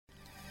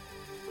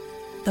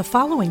The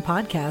following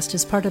podcast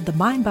is part of the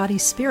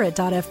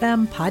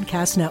MindBodySpirit.fm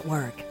podcast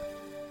network.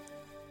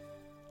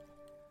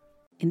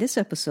 In this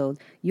episode,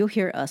 you'll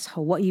hear us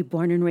Hawaii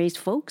born and raised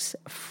folks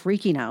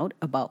freaking out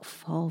about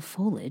fall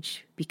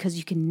foliage because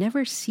you can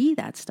never see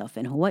that stuff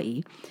in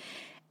Hawaii.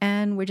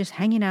 And we're just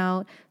hanging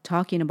out,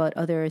 talking about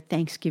other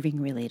Thanksgiving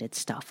related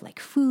stuff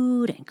like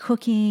food and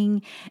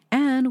cooking.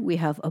 And we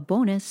have a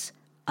bonus,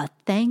 a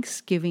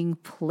Thanksgiving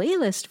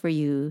playlist for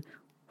you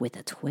with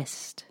a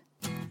twist.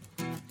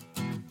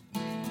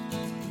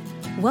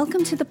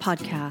 Welcome to the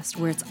podcast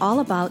where it's all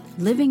about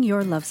living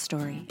your love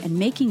story and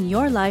making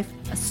your life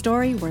a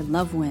story where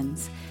love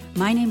wins.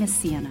 My name is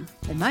Sienna.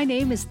 And my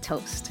name is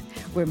Toast.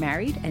 We're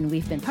married and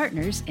we've been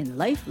partners in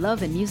life,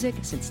 love, and music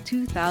since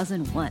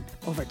 2001,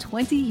 over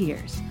 20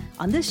 years.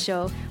 On this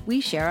show,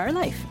 we share our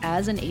life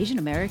as an Asian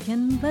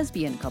American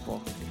lesbian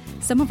couple.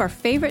 Some of our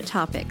favorite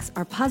topics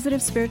are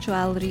positive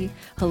spirituality,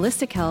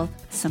 holistic health,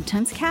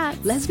 sometimes cats,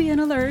 lesbian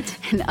alert,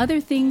 and other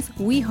things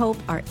we hope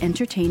are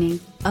entertaining,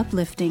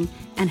 uplifting,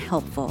 and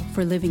helpful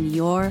for living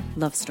your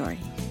love story.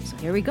 So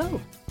here we go.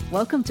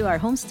 Welcome to our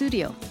home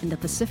studio in the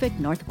Pacific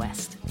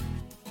Northwest.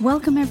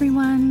 Welcome,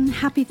 everyone.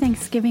 Happy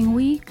Thanksgiving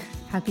week.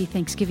 Happy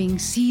Thanksgiving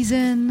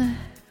season.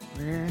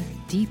 We're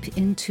deep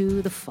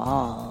into the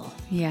fall.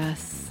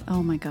 Yes.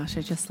 Oh my gosh,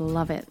 I just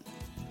love it.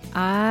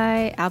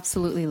 I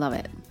absolutely love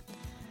it.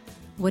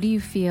 What do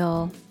you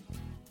feel?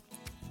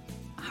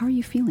 How are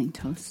you feeling,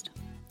 Toast?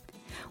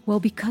 Well,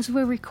 because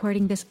we're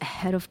recording this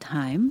ahead of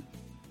time,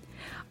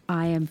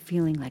 I am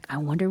feeling like I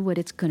wonder what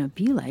it's going to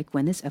be like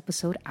when this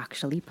episode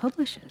actually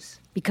publishes.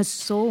 Because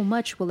so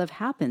much will have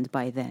happened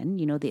by then.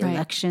 You know, the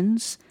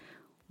elections,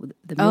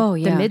 the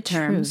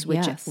midterms, true,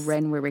 which yes.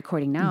 when we're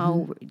recording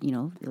now, you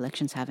know, the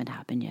elections haven't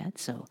happened yet.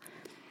 So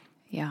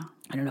yeah,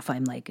 I don't know if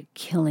I'm like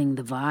killing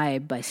the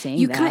vibe by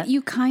saying that.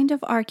 You kind of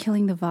are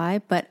killing the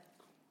vibe, but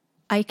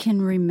I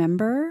can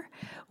remember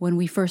when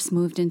we first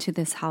moved into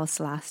this house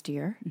last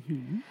year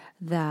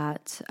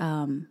that,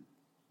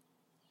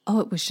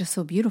 it was just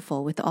so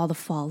beautiful with all the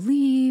fall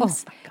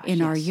leaves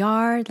in our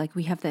yard. Like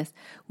we have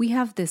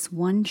this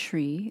one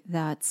tree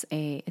it's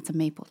a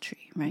maple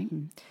tree, right?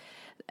 Mm-hmm.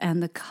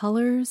 And the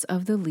colors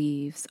of the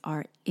leaves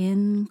are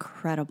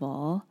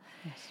incredible.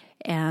 Yes.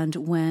 And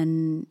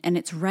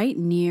it's right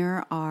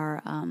near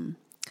our,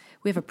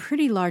 we have a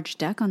pretty large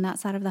deck on that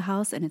side of the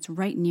house, and it's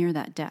right near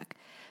that deck.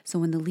 So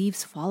when the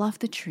leaves fall off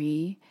the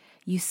tree,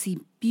 you see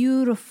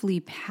beautifully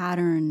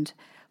patterned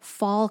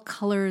fall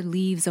color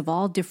leaves of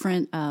all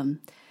different,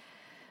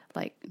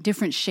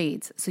 different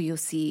shades. So you'll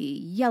see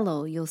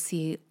yellow, you'll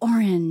see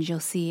orange,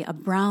 you'll see a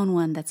brown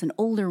one that's an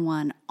older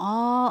one,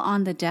 all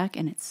on the deck,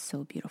 and it's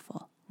so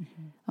beautiful.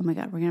 Mm-hmm. Oh my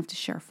God, we're gonna have to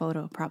share a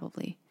photo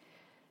probably.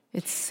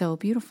 It's so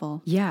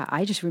beautiful. Yeah,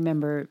 I just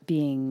remember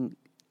being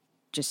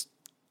just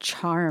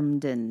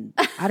charmed, and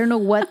I don't know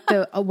what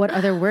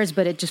other words,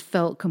 but it just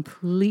felt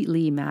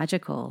completely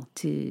magical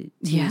to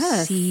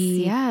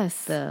see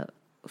the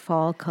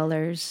fall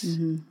colors.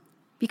 Mm-hmm.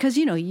 Because,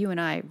 you know, you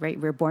and I, right,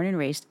 we're born and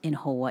raised in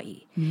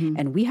Hawaii,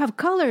 and we have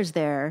colors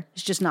there.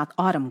 It's just not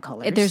autumn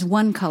colors. There's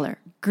one color,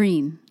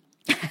 green.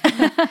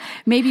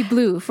 Maybe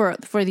blue for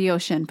the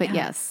ocean, but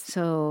yes.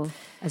 So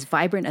as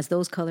vibrant as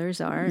those colors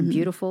are and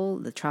beautiful,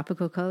 the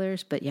tropical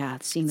colors, but yeah,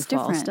 seeing the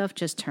fall stuff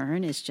just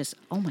turn is just,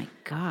 oh my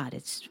God,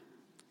 it's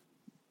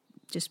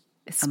just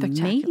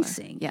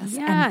amazing. Yes.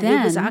 Yeah, and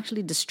then, it was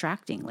actually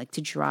distracting, like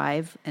to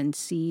drive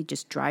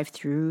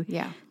through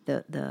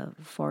the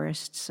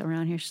forests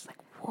around here. She's like,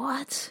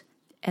 what?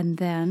 And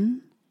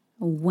then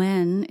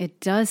when it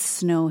does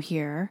snow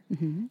here,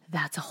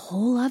 that's a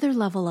whole other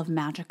level of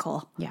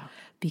magical. Yeah.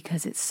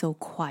 Because it's so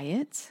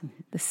quiet.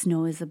 The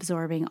snow is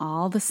absorbing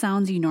all the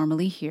sounds you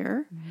normally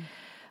hear.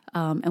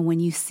 And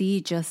when you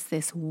see just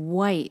this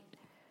white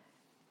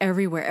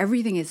everywhere,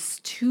 everything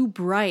is too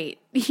bright.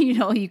 You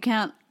know, you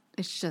can't,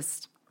 it's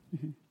just,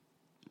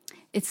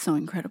 it's so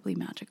incredibly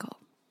magical.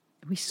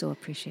 We so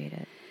appreciate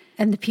it.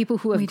 And the people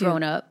who have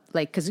grown up,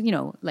 like, because, you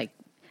know, like,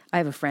 I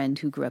have a friend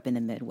who grew up in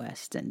the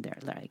Midwest, and they're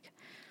like,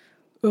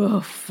 oh,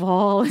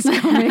 fall is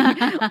coming.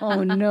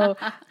 Oh, no.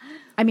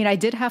 I mean, I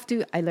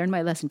learned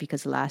my lesson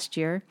because last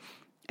year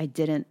I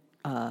didn't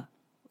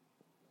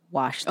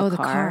wash the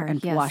car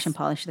and wash and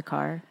polish the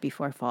car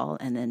before fall.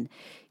 And then,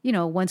 you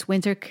know, once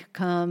winter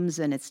comes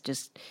and it's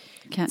just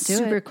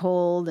super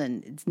cold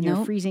and it's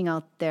freezing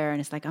out there,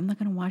 and it's like, I'm not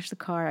going to wash the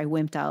car. I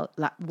wimped out.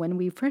 When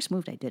we first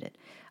moved, I did it.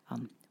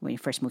 When we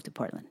first moved to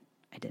Portland,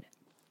 I did it.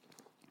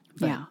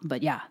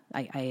 But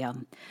I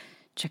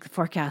checked the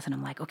forecast, and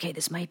I'm like, okay,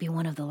 this might be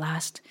one of the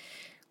last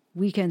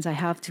weekends I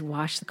have to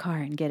wash the car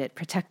and get it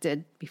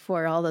protected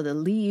before all of the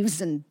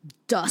leaves and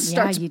dust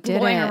starts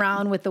blowing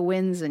around with the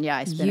winds. And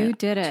I spent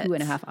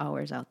 2.5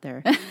 hours out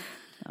there.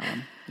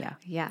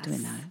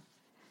 Doing that.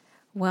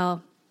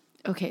 Well,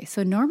 okay,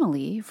 so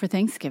normally for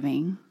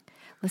Thanksgiving,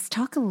 let's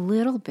talk a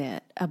little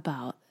bit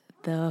about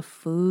the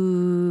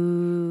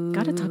food.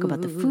 Got to talk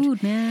about the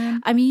food,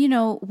 man. I mean, you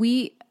know,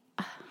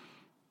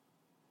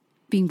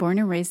 being born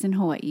and raised in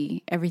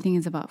Hawaii, everything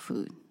is about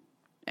food.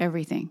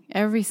 everything,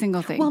 every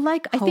single thing. Well,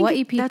 like I Hawaii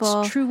think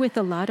people, that's true with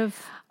a lot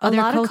of other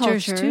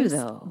cultures too,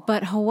 though.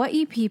 But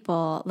Hawaii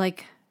people,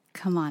 like,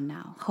 come on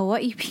now,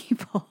 Hawaii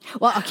people.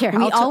 Well, okay,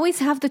 we always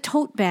have the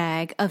tote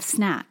bag of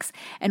snacks,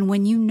 and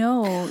when you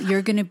know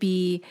you're going to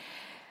be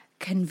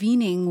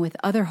convening with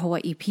other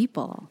Hawaii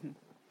people,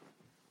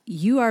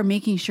 you are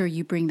making sure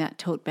you bring that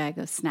tote bag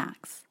of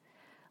snacks.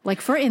 Like,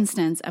 for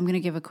instance, I'm going to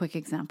give a quick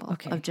example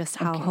of just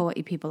how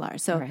Hawaii people are.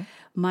 So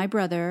my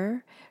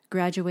brother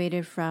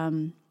graduated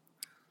from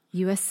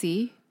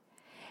USC,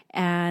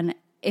 and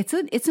it's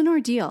an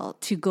ordeal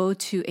to go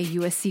to a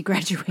USC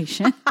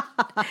graduation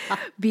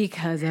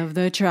because of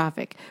the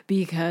traffic,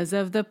 because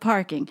of the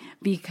parking,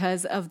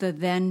 because of the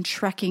then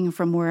trekking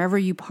from wherever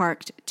you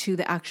parked to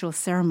the actual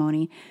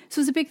ceremony. So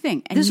it was a big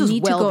thing. And this you was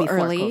need well to go before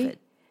early. COVID.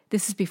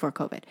 This is before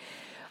COVID.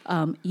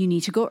 You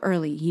need to go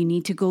early. You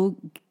need to go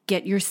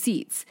get your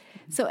seats.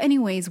 So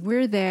anyways,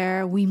 we're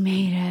there. We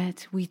made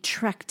it. We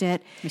trekked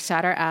it. We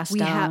sat our ass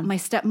down. My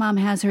stepmom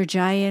has her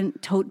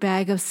giant tote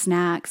bag of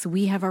snacks.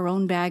 We have our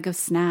own bag of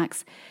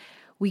snacks.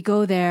 We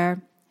go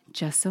there.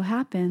 Just so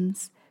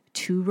happens,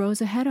 2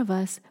 rows ahead of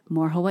us,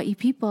 more Hawaii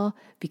people,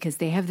 because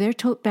they have their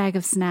tote bag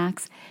of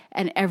snacks,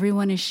 and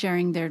everyone is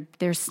sharing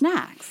their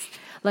snacks.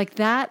 Like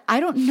that, I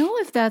don't know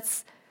if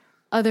that's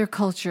other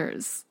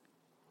cultures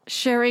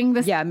sharing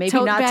this maybe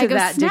tote not bag to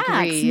that of snacks.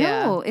 degree.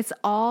 Yeah. No, it's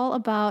all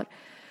about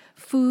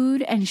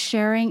food and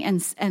sharing,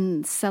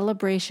 and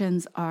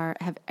celebrations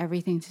have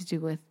everything to do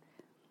with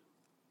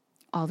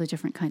all the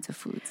different kinds of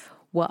foods.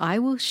 Well, I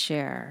will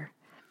share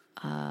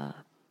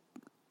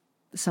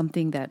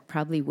something that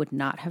probably would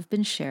not have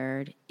been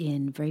shared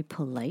in very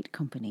polite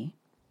company.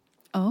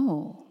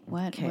 Oh,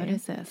 what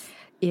is this?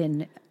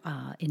 In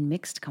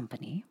mixed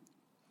company.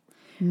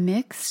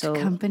 Mixed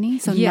company?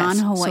 So yes,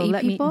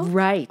 non-Hawaii people?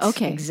 Right.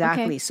 Okay.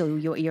 Exactly. Okay. So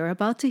what you're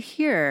about to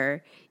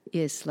hear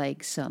is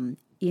like some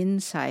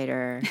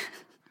insider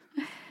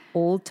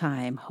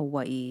old-time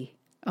Hawaii,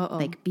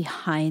 like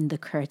behind the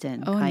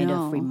curtain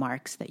of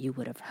remarks that you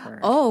would have heard.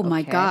 Oh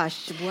my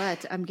gosh.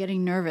 What? I'm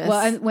getting nervous.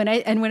 Well, when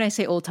I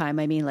say old-time,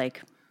 I mean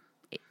like,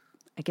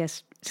 I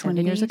guess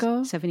 20 years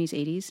ago? 70s,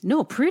 80s.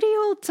 No, pretty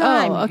old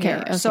time. Oh, okay, here.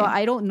 okay. So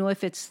I don't know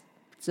if it's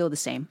still the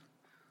same,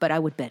 but I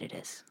would bet it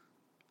is.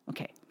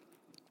 Okay.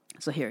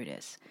 So here it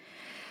is.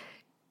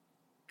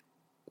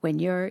 When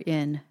you're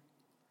in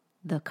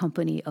the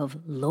company of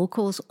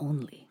locals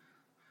only,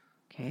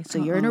 okay? So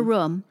you're in a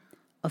room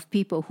of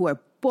people who are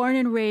born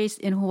and raised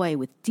in Hawaii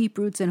with deep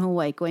roots in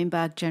Hawaii, going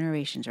back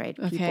generations, right?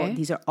 Okay.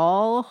 These are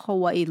all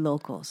Hawaii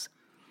locals.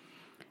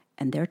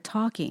 And they're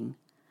talking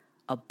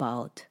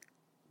about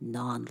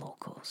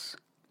non-locals.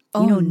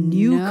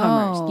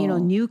 Newcomers. No.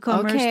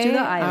 Newcomers to the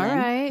island. All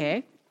right.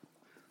 Okay.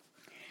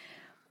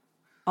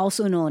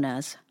 Also known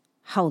as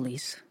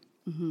Haulis,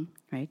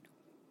 right?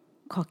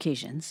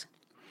 Caucasians.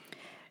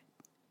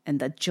 And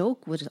the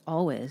joke was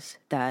always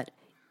that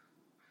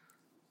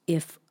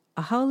if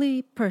a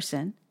Haole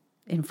person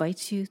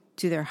invites you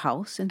to their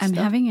house and I'm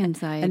stuff, having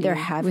anxiety. and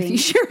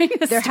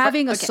they're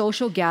having a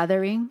social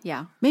gathering.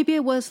 Yeah. Maybe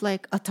it was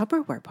like a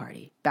Tupperware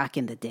party back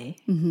in the day,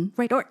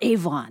 right? Or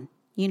Avon,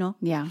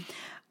 Yeah.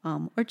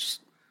 or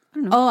just, I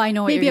don't know. Oh, I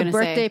know what maybe you're a going to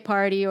say. birthday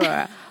party or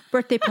a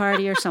birthday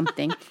party or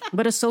something,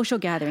 but a social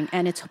gathering,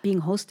 and it's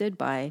being hosted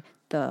by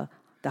the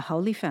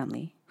Haole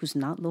family, who's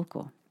not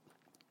local.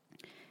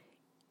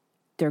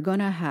 They're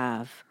gonna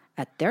have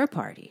at their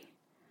party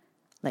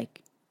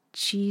like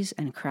cheese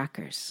and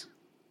crackers,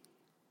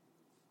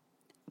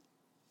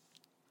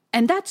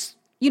 and that's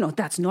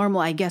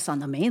normal, I guess, on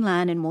the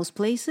mainland in most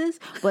places,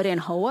 but in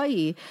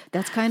Hawaii,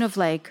 that's kind of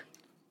like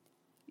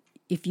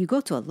if you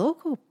go to a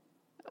local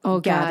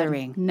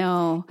gathering. God,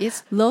 no,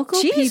 It's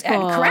local cheese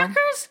people and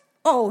crackers.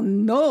 Oh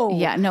no!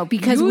 Yeah, no,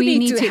 because you we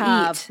need to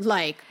have eat.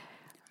 like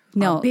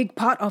No. a big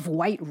pot of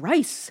white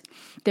rice.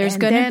 There's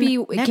And gonna then be-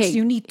 next. okay.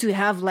 You need to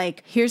have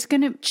like Here's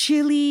gonna.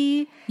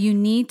 chili. You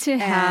need to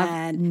have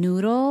And-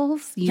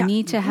 noodles. You Yeah,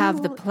 need to have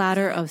the noodles.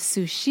 platter of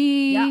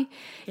sushi. Yeah,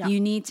 yeah. You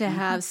need to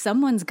have.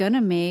 Someone's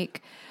gonna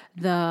make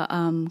the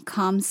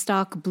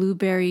Comstock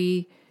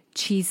blueberry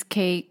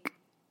cheesecake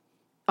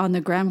on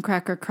the graham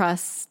cracker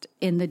crust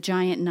in the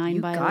giant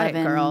 9 by got it,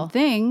 11 girl.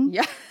 thing,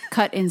 Yeah.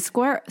 cut in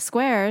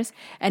squares.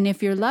 And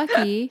if you're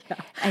lucky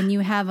and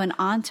you have an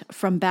aunt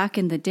from back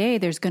in the day,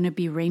 there's going to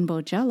be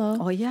rainbow jello,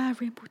 Oh yeah,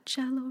 rainbow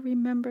jello.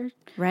 Remember?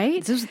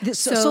 right?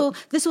 So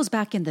this was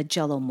back in the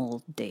jello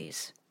mold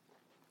days,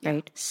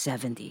 right?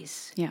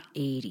 70s, Yeah.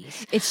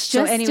 80s. It's so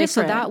just anyway.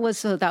 different.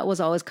 So that was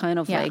always kind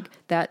of Yeah. like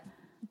that.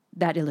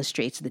 That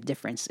illustrates the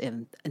difference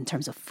in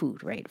terms of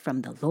food, right?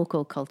 From the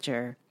local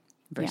culture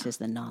versus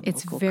the non-local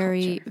It's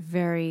very, culture.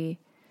 very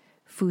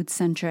food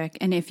centric.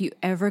 And if you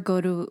ever go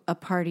to a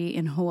party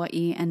in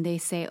Hawaii and they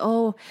say,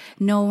 "Oh,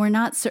 no, we're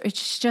not,"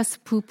 it's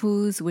just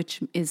pupus,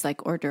 which is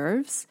like hors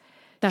d'oeuvres.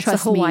 That's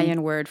Trust the me.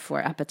 Hawaiian word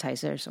for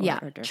appetizers. Or Yeah,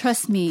 hors d'oeuvres.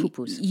 trust me,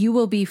 Pupus. you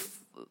will be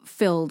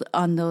filled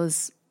on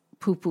those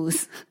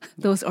pupus,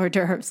 those hors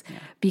d'oeuvres,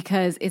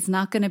 because it's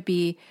not going to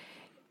be.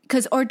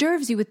 Because hors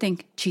d'oeuvres, you would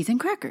think cheese and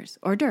crackers,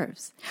 hors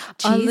d'oeuvres,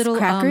 cheese, little,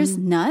 crackers,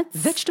 nuts,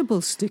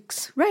 Vegetable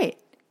sticks. right?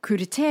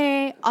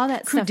 crudité, all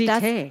that stuff.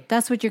 Crudité.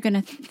 That's what you're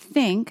going to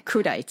think.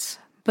 Crudites.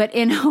 But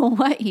in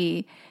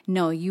Hawaii,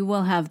 no, you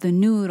will have the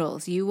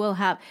noodles.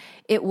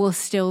 It will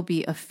still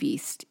be a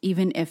feast,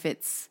 even if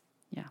it's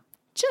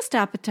just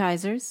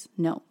appetizers.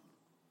 No.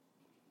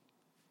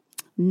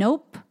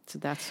 Nope. So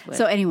that's what.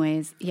 So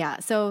anyways, yeah.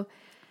 So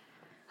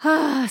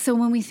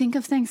when we think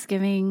of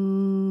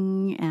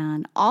Thanksgiving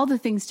and all the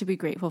things to be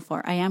grateful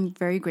for, I am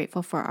very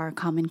grateful for our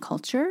common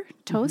culture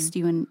toast,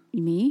 you and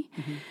me.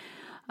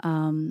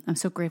 I'm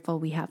so grateful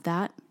we have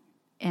that.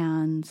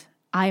 And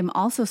I'm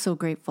also so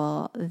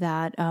grateful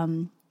that,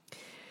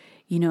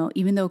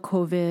 even though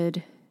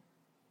COVID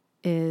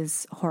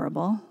is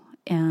horrible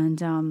and,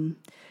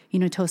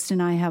 Toast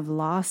and I have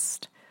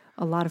lost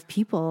a lot of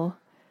people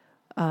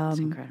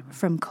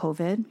from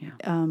COVID.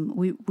 Yeah.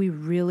 We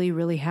really,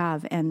 really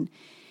have. And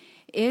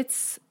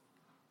it's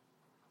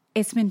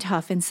been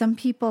tough. And some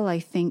people, I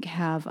think,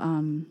 have,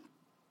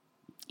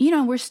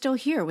 we're still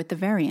here with the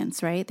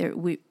variants, right?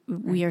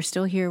 We are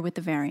still here with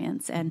the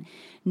variants. And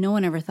no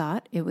one ever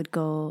thought it would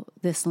go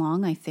this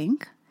long, I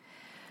think.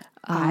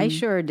 I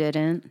sure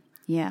didn't.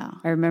 Yeah.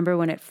 I remember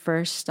when it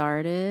first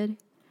started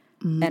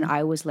and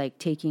I was like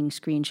taking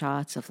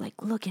screenshots of like,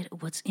 look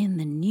at what's in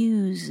the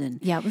news. And,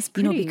 yeah, it was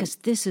pretty, because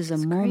this is a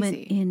moment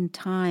in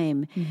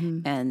time.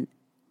 And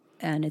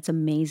it's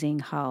amazing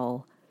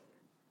how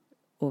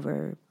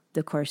over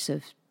the course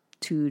of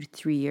 2 to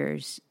 3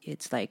 years,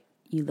 it's like,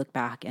 you look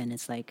back and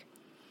it's like,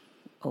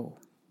 oh,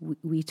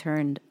 we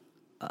turned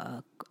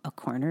a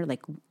corner,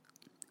 like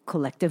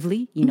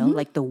collectively,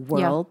 like the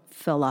world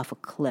fell off a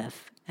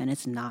cliff and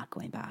it's not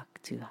going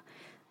back to,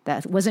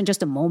 that wasn't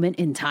just a moment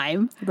in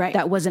time. Right.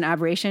 That was an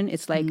aberration.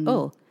 It's like,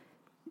 oh,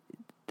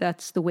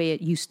 that's the way it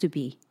used to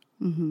be.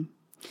 Mm-hmm.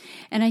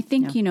 And I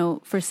think,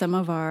 for some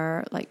of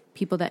our like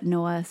people that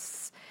know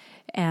us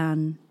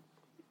and,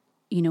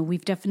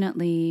 we've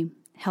definitely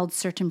held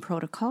certain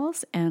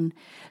protocols. And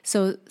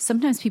so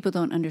sometimes people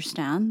don't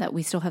understand that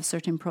we still have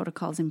certain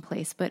protocols in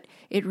place, but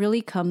it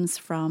really comes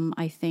from,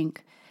 I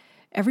think,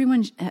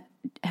 everyone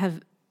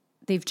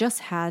they've just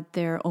had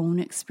their own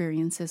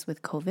experiences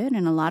with COVID,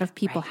 and a lot of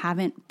people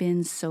haven't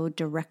been so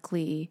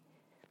directly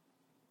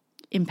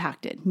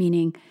impacted,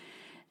 meaning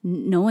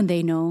no one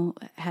they know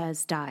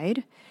has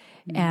died.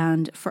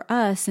 And for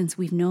us, since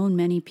we've known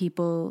many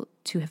people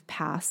to have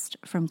passed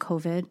from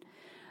COVID,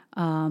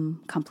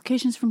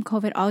 complications from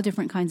COVID, all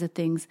different kinds of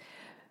things.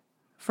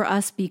 For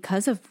us,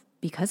 because of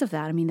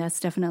that, I mean, that's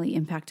definitely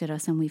impacted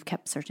us, and we've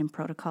kept certain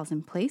protocols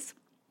in place.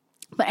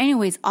 But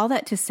anyways, all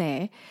that to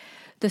say,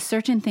 the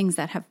certain things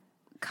that have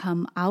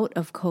come out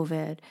of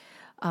COVID,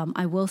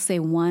 I will say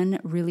one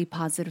really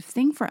positive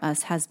thing for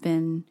us has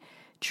been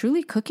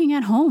truly cooking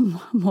at home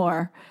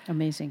more.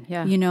 Amazing.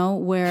 Yeah.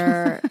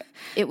 Where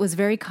it was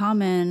very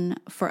common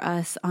for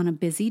us on a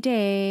busy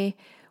day,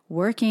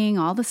 working,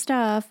 all the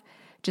stuff,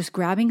 just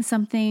grabbing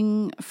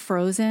something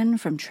frozen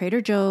from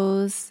Trader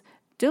Joe's,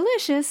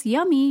 delicious,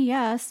 yummy,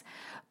 yes,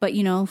 but,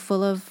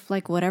 full of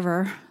like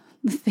whatever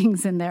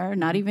things in there,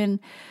 not even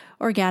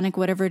organic,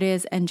 whatever it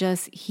is, and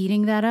just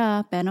heating that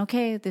up and,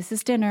 okay, this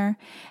is dinner.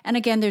 And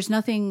again, there's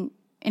nothing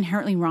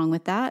inherently wrong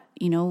with that.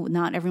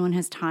 Not everyone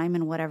has time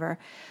and whatever,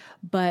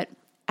 but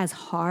as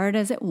hard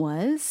as it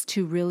was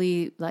to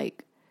really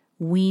like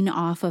wean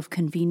off of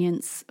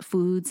convenience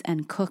foods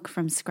and cook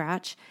from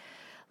scratch,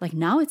 like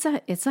now it's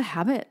a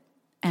habit.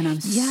 And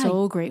I'm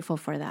so grateful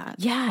for that.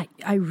 Yeah,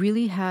 I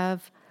really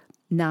have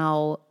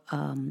now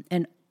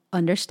an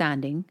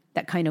understanding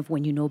that kind of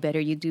when you know better,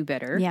 you do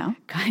better. Yeah.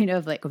 Kind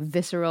of like a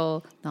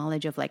visceral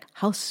knowledge of like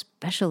how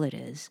special it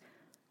is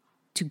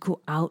to go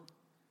out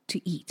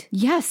to eat.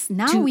 Yes,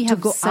 now we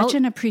have such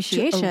an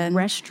appreciation. To a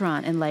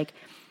restaurant and like,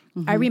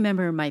 I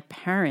remember my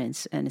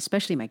parents and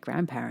especially my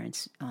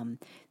grandparents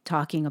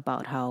talking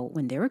about how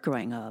when they were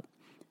growing up,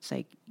 it's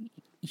like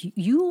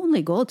you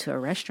only go to a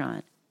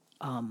restaurant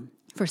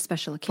for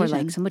special occasions. For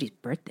like somebody's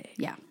birthday.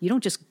 Yeah. You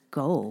don't just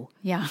go.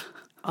 Yeah.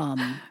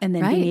 And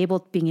then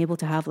being able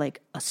to have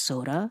like a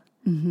soda,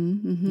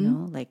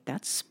 like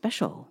that's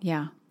special.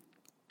 Yeah.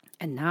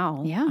 And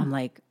now I'm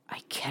like,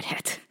 I get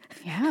it.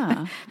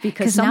 Yeah.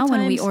 Because now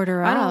when we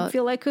order out, I don't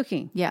feel like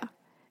cooking. Yeah.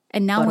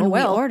 And now when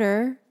we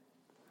order,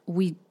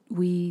 we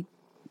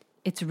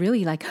it's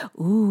really like,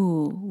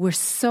 ooh, we're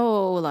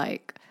so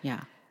like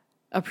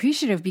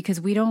appreciative because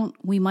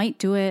we might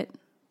do it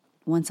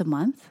once a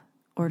month,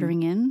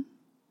 ordering in.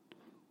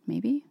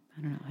 Maybe.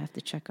 I don't know. I have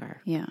to check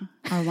our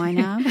wine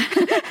app.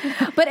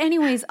 But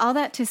anyways, all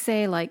that to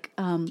say, like,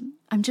 I'm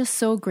just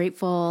so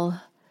grateful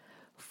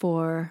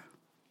for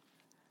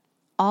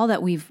all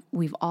that we've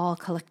all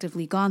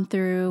collectively gone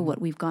through, what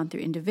we've gone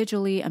through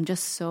individually. I'm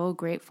just so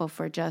grateful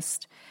for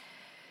just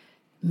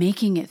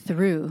making it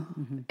through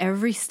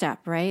every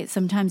step, right?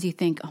 Sometimes you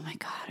think, oh my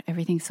God,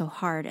 everything's so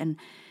hard. And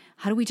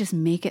how do we just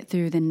make it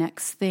through the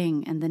next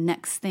thing and the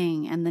next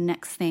thing and the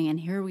next thing? And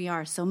here we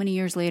are so many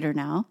years later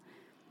now.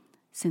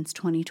 Since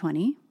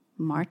 2020,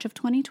 March of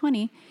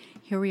 2020,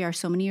 here we are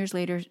so many years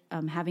later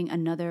having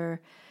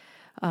another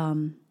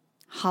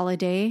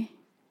holiday.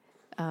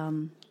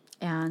 And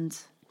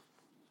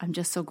I'm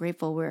just so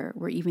grateful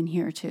we're even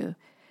here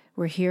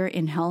we're here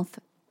in health,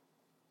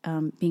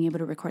 being able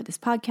to record this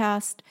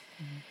podcast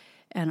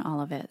and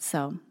all of it.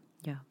 So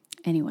Yeah.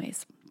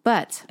 anyways,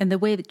 And the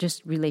way that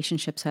just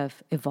relationships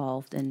have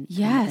evolved and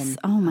yes. and,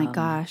 Oh my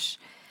gosh.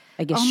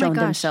 I guess Oh my shown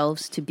gosh.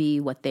 themselves to be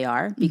what they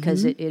are,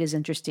 because it is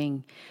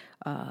interesting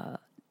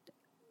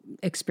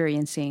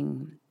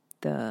experiencing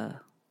the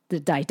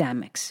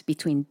dynamics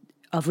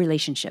of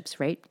relationships,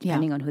 right?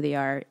 Depending on who they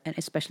are, and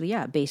especially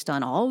based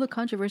on all the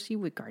controversy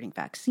regarding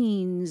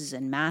vaccines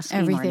and masking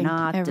Everything, or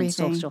not, and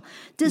everything. social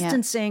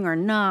distancing or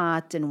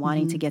not, and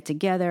wanting to get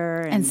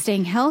together And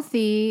staying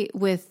healthy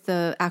with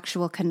the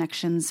actual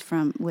connections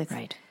with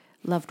Right.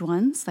 loved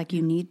ones. Like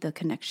you need the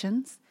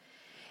connections.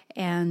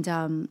 And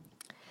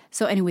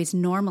so anyways,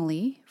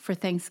 normally for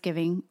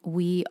Thanksgiving,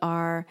 we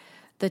are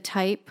the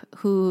type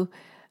who,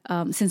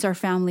 since our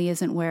family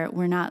isn't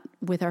we're not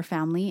with our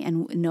family,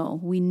 and no,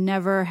 we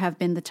never have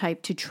been the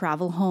type to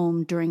travel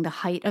home during the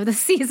height of the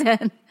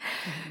season.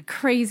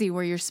 Crazy,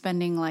 where you're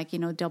spending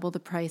double the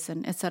price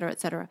and et cetera,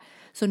 et cetera.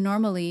 So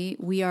normally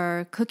we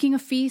are cooking a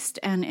feast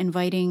and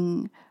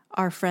inviting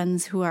our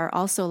friends who are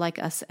also like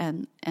us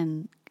and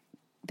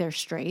they're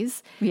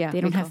strays. Yeah,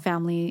 they don't have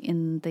family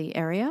in the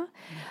area.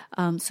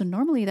 So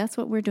normally that's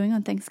what we're doing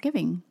on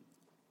Thanksgiving.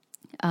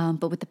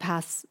 But with the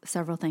past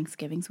several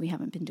Thanksgivings, we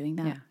haven't been doing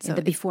that. Yeah. So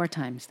the before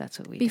times, that's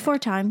what we before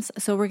times.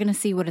 So we're going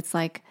to see what it's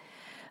like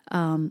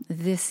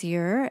this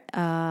year,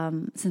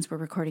 since we're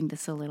recording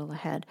this a little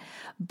ahead.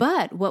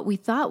 But what we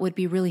thought would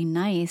be really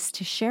nice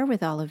to share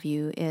with all of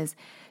you is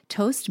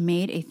Toast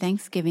made a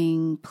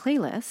Thanksgiving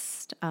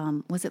playlist.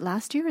 Was it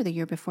last year or the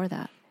year before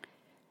that?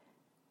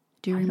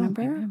 Do you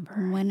remember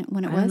when it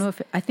was? I don't know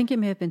I think it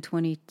may have been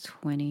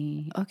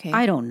 2020. Okay.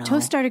 I don't know.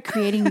 Toast started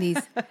creating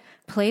these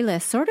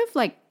playlists, sort of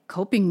like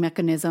coping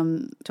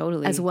mechanism,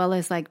 Totally. as well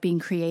as like being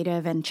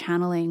creative and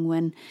channeling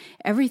when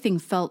everything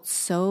felt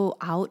so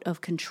out of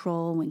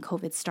control when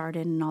COVID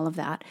started and all of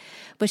that.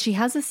 But she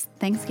has this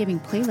Thanksgiving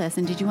playlist,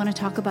 and did you want to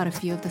talk about a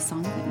few of the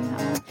songs that you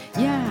have?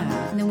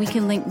 Yeah. And then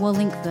we'll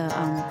link the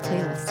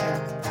playlist here.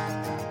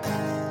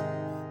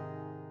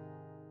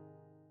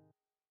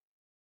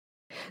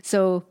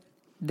 So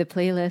the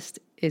playlist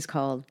is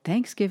called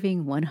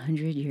Thanksgiving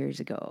 100 Years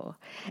Ago.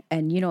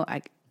 And,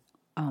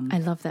 I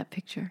love that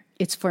picture.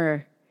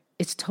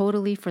 it's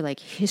totally for like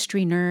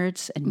history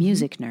nerds and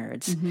music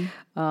nerds.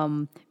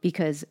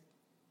 Because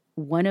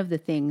one of the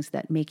things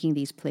that making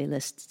these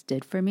playlists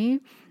did for me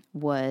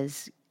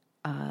was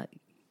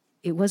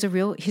it was a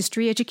real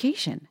history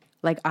education.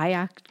 Like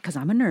because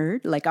I'm a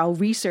nerd, like I'll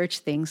research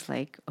things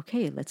like,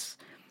 okay, let's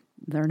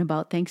learn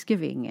about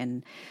Thanksgiving.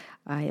 And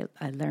I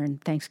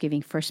learned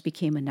Thanksgiving first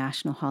became a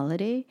national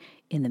holiday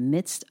in the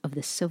midst of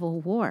the Civil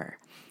War.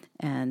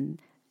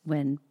 And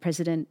when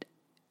President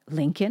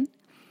Lincoln,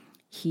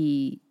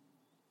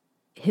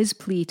 his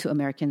plea to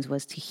Americans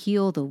was to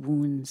heal the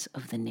wounds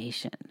of the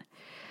nation.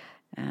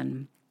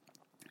 And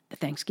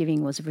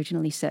Thanksgiving was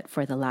originally set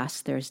for the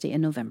last Thursday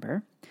in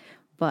November,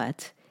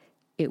 but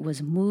it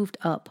was moved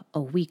up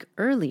a week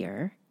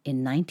earlier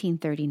in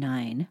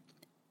 1939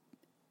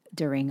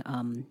 during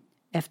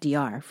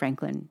FDR,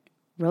 Franklin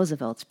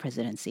Roosevelt's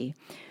presidency,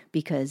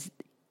 because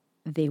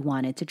they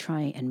wanted to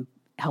try and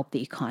help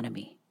the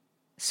economy.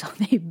 So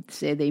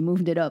they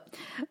moved it up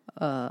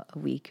a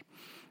week.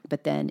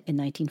 But then in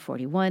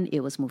 1941, it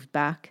was moved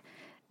back.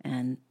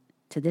 And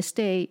to this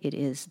day, it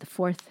is the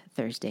fourth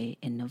Thursday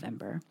in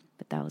November.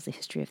 But that was the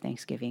history of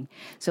Thanksgiving.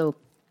 So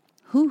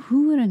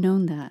Who would have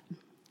known that?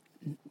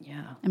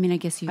 yeah. I mean, I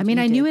guess I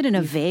knew it in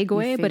a vague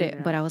way, but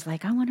I was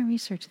like, I want to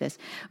research this.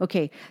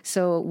 Okay,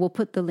 so we'll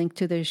put the link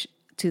to the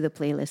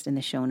playlist in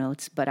the show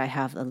notes, but I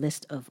have a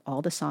list of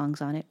all the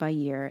songs on it by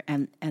year.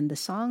 And the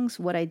songs,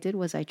 what I did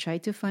was I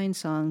tried to find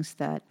songs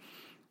that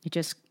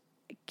just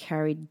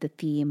carried the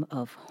theme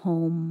of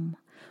home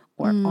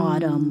or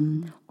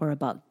autumn, or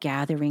about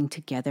gathering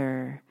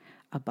together,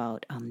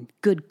 about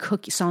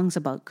songs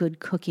about good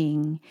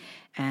cooking,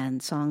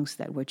 and songs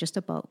that were just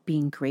about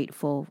being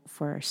grateful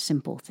for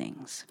simple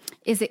things.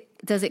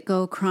 Does it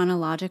go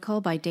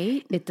chronological by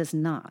date? It does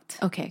not.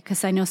 Okay,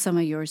 because I know some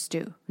of yours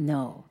do.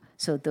 No.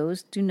 So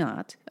those do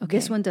not. Okay.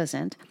 This one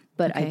doesn't,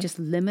 but I just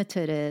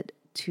limited it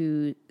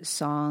to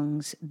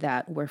songs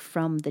that were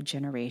from the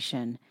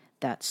generation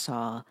that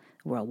saw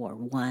World War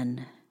I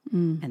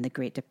and the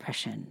Great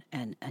Depression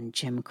and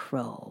Jim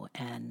Crow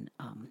and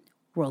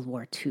World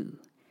War II.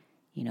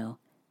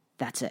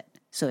 That's it.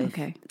 So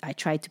I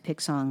tried to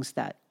pick songs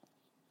that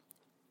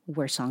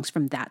were songs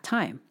from that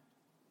time.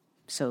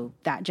 So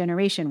that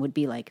generation would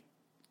be like,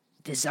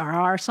 these are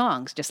our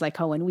songs, just like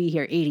how when we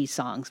hear 80s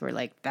songs, we're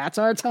like, that's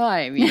our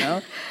time,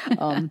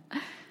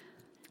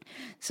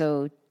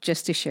 So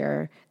just to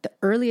share, the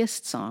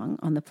earliest song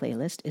on the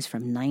playlist is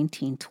from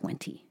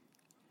 1920.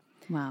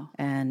 Wow.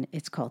 And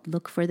it's called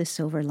Look for the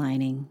Silver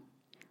Lining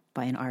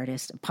by a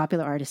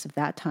popular artist of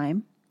that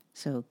time.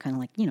 So kind of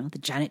like, the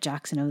Janet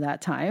Jackson of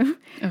that time.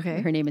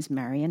 Okay. Her name is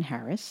Marian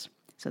Harris.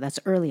 So that's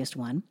the earliest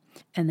one.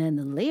 And then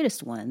the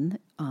latest one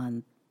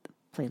on the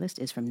playlist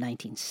is from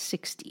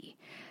 1960.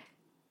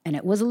 And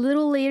it was a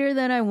little later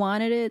than I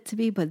wanted it to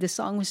be, but this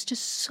song was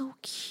just so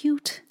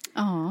cute.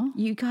 Oh,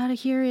 You gotta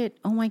hear it.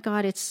 Oh my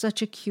God, it's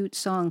such a cute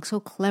song, so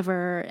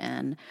clever.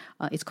 And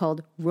it's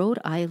called Rhode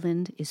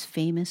Island is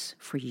Famous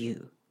for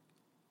You.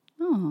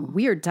 oh,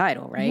 Weird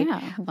title, right?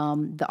 Yeah.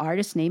 The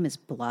artist's name is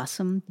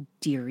Blossom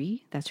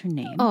Dearie. That's her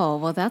name. oh.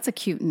 Well, that's a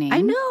cute name.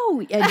 I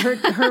know. And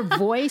her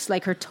voice,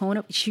 like her tone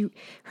of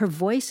her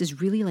voice is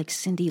really like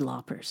Cyndi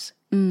Lauper's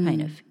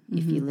kind of.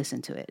 If you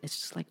listen to it, it's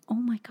just like, oh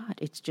my God,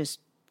 it's just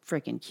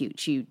freaking cute.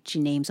 She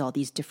names all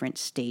these different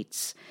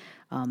states,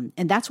 and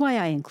that's why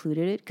I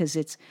included it, because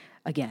it's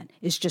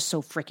just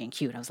so freaking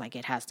cute. I was like,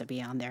 it has to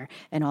be on there,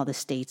 and all the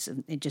states.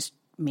 And it just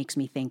makes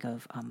me think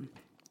of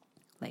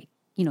like,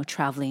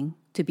 traveling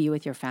to be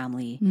with your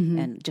family,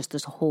 and just the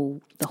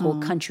whole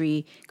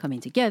country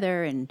coming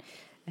together, and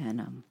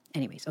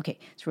anyways, okay.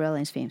 So Rhode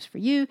Island is Famous for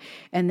You,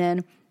 and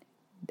then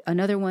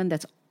another one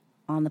that's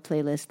on the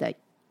playlist that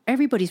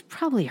everybody's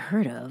probably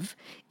heard of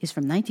is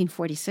from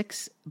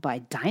 1946 by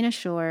Dinah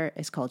Shore.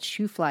 It's called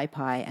Shoe Fly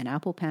Pie and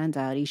Apple Pan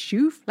Dowdy.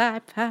 Shoe Fly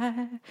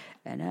Pie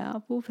and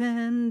Apple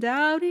Pan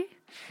Dowdy.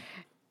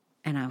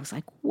 And I was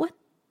like, what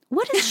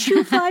is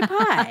Shoe Fly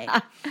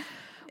Pie?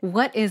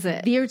 What is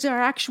it? These are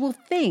actual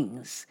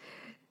things.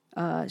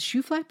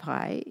 Shoe Fly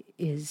Pie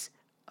is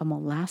a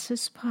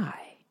molasses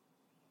pie.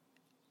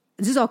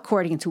 This is all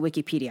according to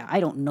Wikipedia.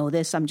 I don't know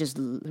this. I'm just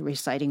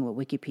reciting what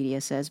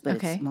Wikipedia says, but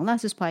Okay. It's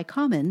molasses pie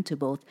common to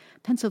both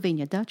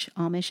Pennsylvania Dutch,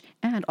 Amish,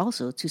 and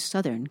also to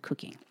Southern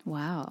cooking.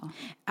 Wow.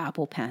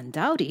 Apple pan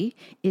dowdy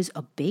is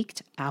a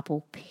baked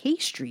apple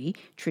pastry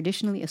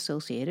traditionally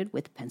associated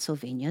with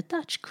Pennsylvania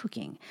Dutch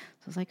cooking.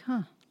 So I was like,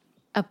 huh.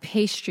 A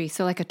pastry,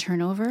 so like a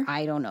turnover?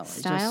 I don't know.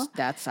 Style?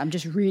 I'm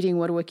just reading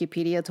what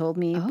Wikipedia told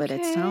me, but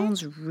it Okay.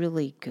 sounds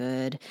really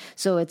good.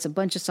 So it's a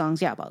bunch of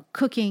songs, about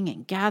cooking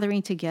and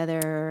gathering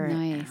together.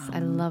 Nice. I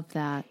love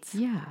that.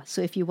 Yeah. So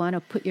if you want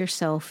to put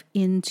yourself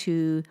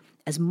into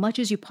as much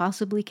as you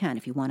possibly can,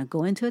 if you want to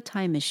go into a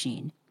time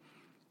machine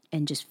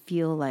and just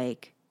feel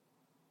like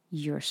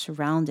you're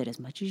surrounded as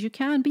much as you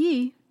can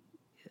be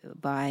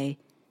by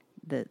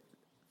the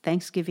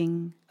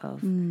Thanksgiving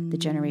of the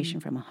generation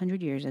from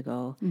 100 years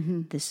ago,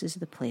 this is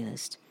the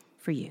playlist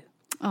for you.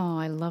 Oh,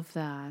 I love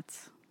that.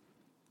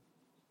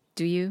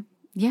 Do you?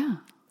 Yeah.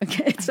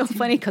 Okay, it's so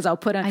funny because I'll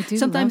put on. I do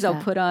Sometimes love I'll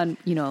that. put on,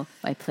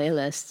 my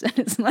playlists, and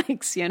it's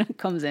like Sienna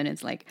comes in.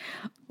 It's like,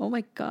 oh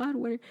my God,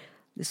 what are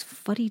this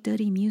fuddy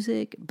duddy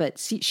music? But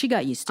she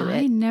got used to I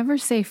it. never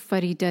say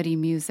fuddy-duddy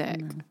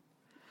music.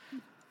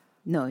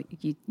 No,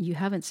 you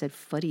haven't said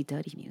fuddy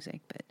duddy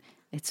music, but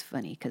it's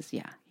funny because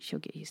she'll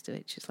get used to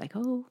it. She's like,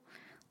 oh,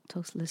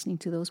 Toast listening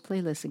to those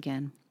playlists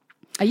again.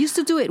 I used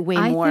to do it way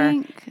more.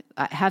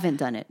 I haven't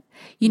done it.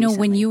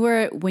 When you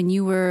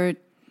were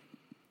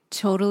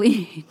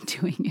totally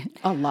doing it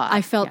A lot,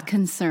 I felt yeah.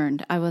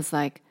 concerned. I was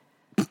like,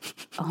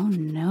 oh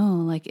no,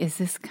 like, is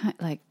this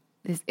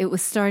this? It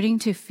was starting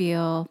to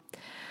feel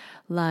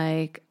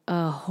like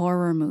a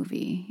horror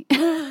movie.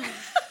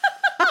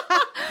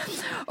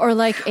 Or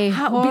like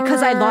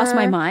because I lost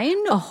my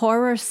mind? a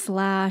horror /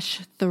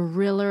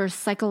 thriller,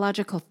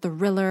 psychological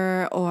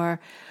thriller,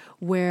 or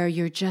where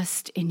you're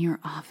just in your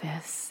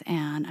office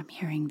and I'm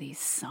hearing these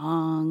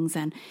songs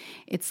and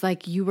it's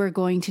like you were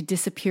going to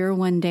disappear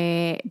one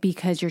day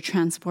because you're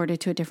transported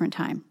to a different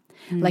time.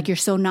 Like you're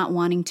so not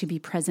wanting to be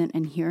present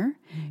and here.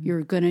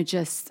 You're going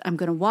to I'm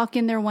going to walk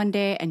in there one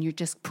day and you're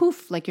just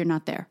poof, like you're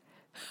not there.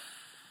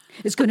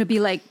 It's going to be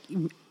like,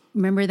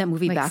 remember that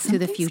movie Like Back to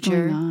the something's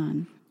Future? going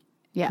on.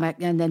 Yeah.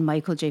 And then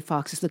Michael J.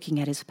 Fox is looking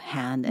at his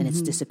hand and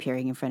it's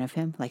disappearing in front of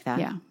him like that.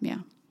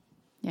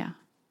 Yeah.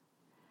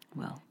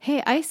 Well,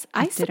 Hey, I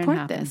didn't support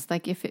happen. this.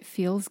 Like if it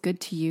feels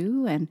good to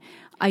you, and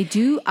I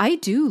do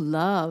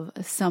love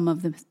some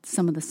of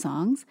the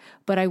songs,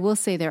 but I will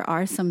say there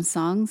are some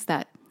songs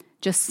that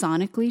just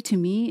sonically to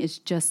me it's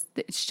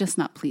just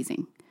not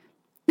pleasing.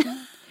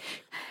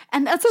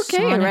 And that's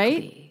okay,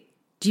 right? sonically,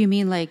 do you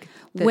mean like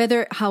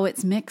Whether how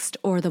it's mixed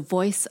or the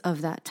voice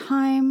of that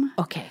time.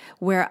 Okay.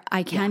 Where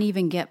I can't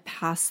even get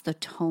past the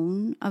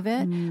tone of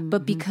it,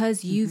 but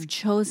because you've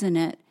chosen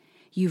it,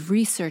 you've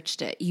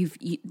researched it,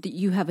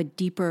 you have a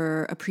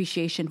deeper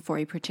appreciation for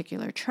a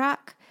particular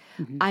track.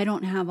 I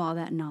don't have all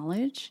that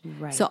knowledge.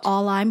 Right. So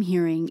all I'm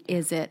hearing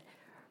is it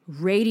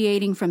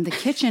radiating from the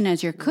kitchen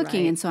as you're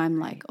cooking. Right. And so I'm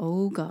like,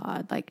 oh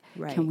God, like,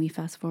 Right. can we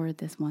fast forward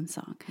this one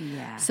song?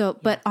 Yeah, So,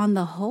 but on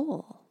the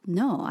whole,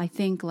 no, I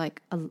think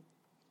like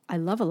I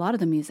love a lot of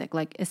the music,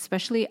 like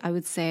especially I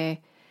would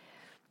say,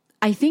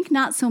 I think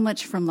not so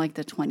much from like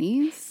the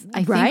 20s.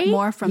 I Right? think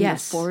more from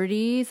Yes. the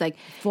 40s, like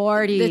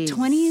 40s. The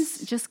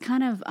 20s just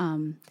kind of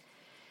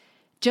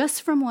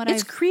just from what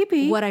It's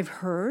creepy. what I've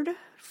heard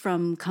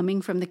from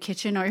coming from the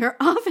kitchen or your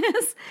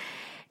office.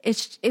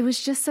 It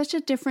was just such a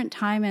different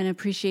time and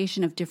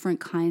appreciation of different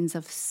kinds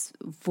of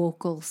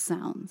vocal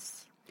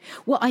sounds.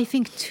 Well, I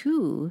think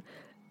too,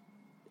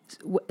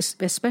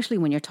 especially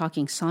when you're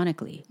talking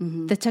sonically,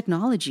 the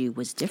technology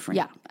was different.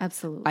 Yeah,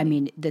 absolutely. I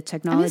mean, the and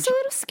technology, it's a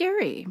little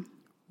scary.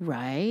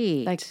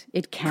 right? Like,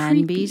 It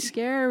can be creepy.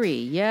 scary.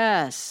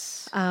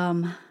 Yes.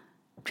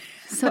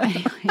 So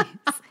anyways.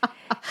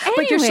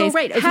 But you're so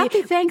right.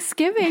 Happy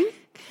Thanksgiving.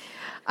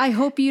 I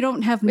hope you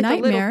don't have with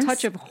nightmares a little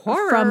touch of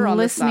horror from on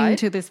listening the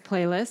to this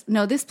playlist.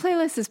 No, this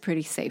playlist is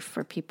pretty safe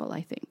for people,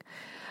 I think.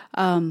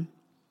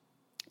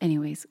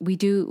 Anyways, we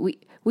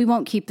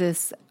won't keep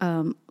this,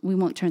 we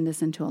won't turn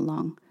this into a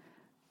long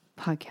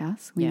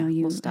podcast. We know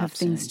you have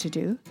things to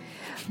do.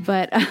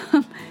 But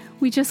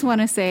we just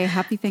want to say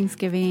happy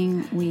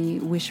Thanksgiving. We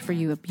wish for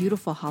you a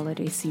beautiful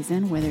holiday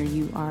season, whether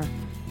you are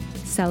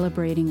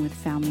celebrating with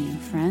family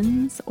and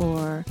friends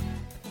or,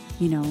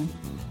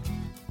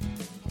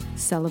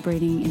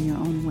 celebrating in your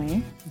own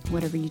way,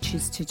 whatever you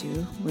choose to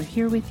do. We're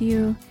here with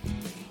you,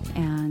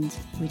 and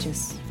we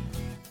just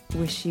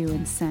wish you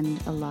and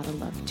send a lot of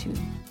love to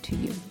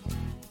you.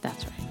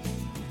 That's right.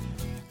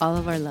 All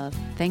of our love.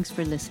 Thanks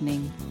for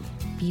listening.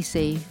 Be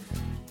safe,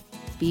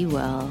 be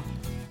well,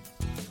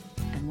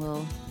 and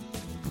we'll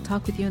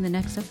talk with you in the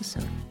next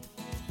episode.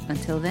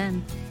 Until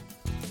then,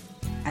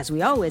 as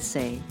we always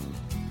say,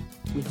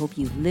 we hope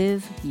you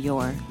live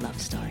your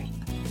love story.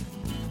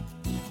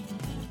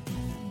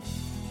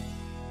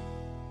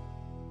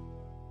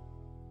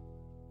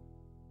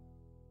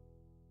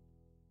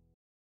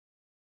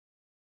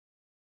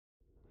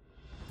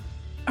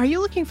 Are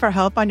you looking for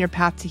help on your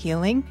path to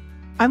healing?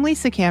 I'm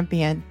Lisa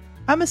Campion.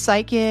 I'm a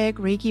psychic,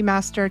 Reiki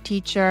master,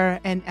 teacher,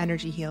 and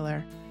energy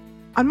healer.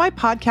 On my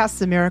podcast,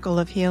 The Miracle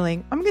of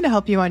Healing, I'm going to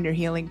help you on your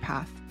healing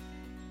path.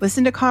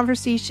 Listen to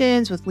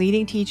conversations with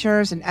leading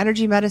teachers in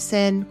energy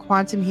medicine,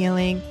 quantum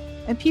healing,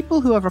 and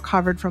people who have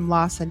recovered from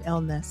loss and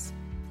illness.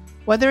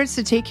 Whether it's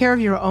to take care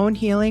of your own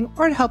healing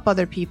or to help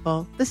other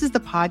people, this is the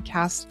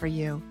podcast for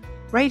you,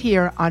 right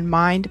here on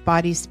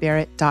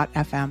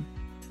mindbodyspirit.fm.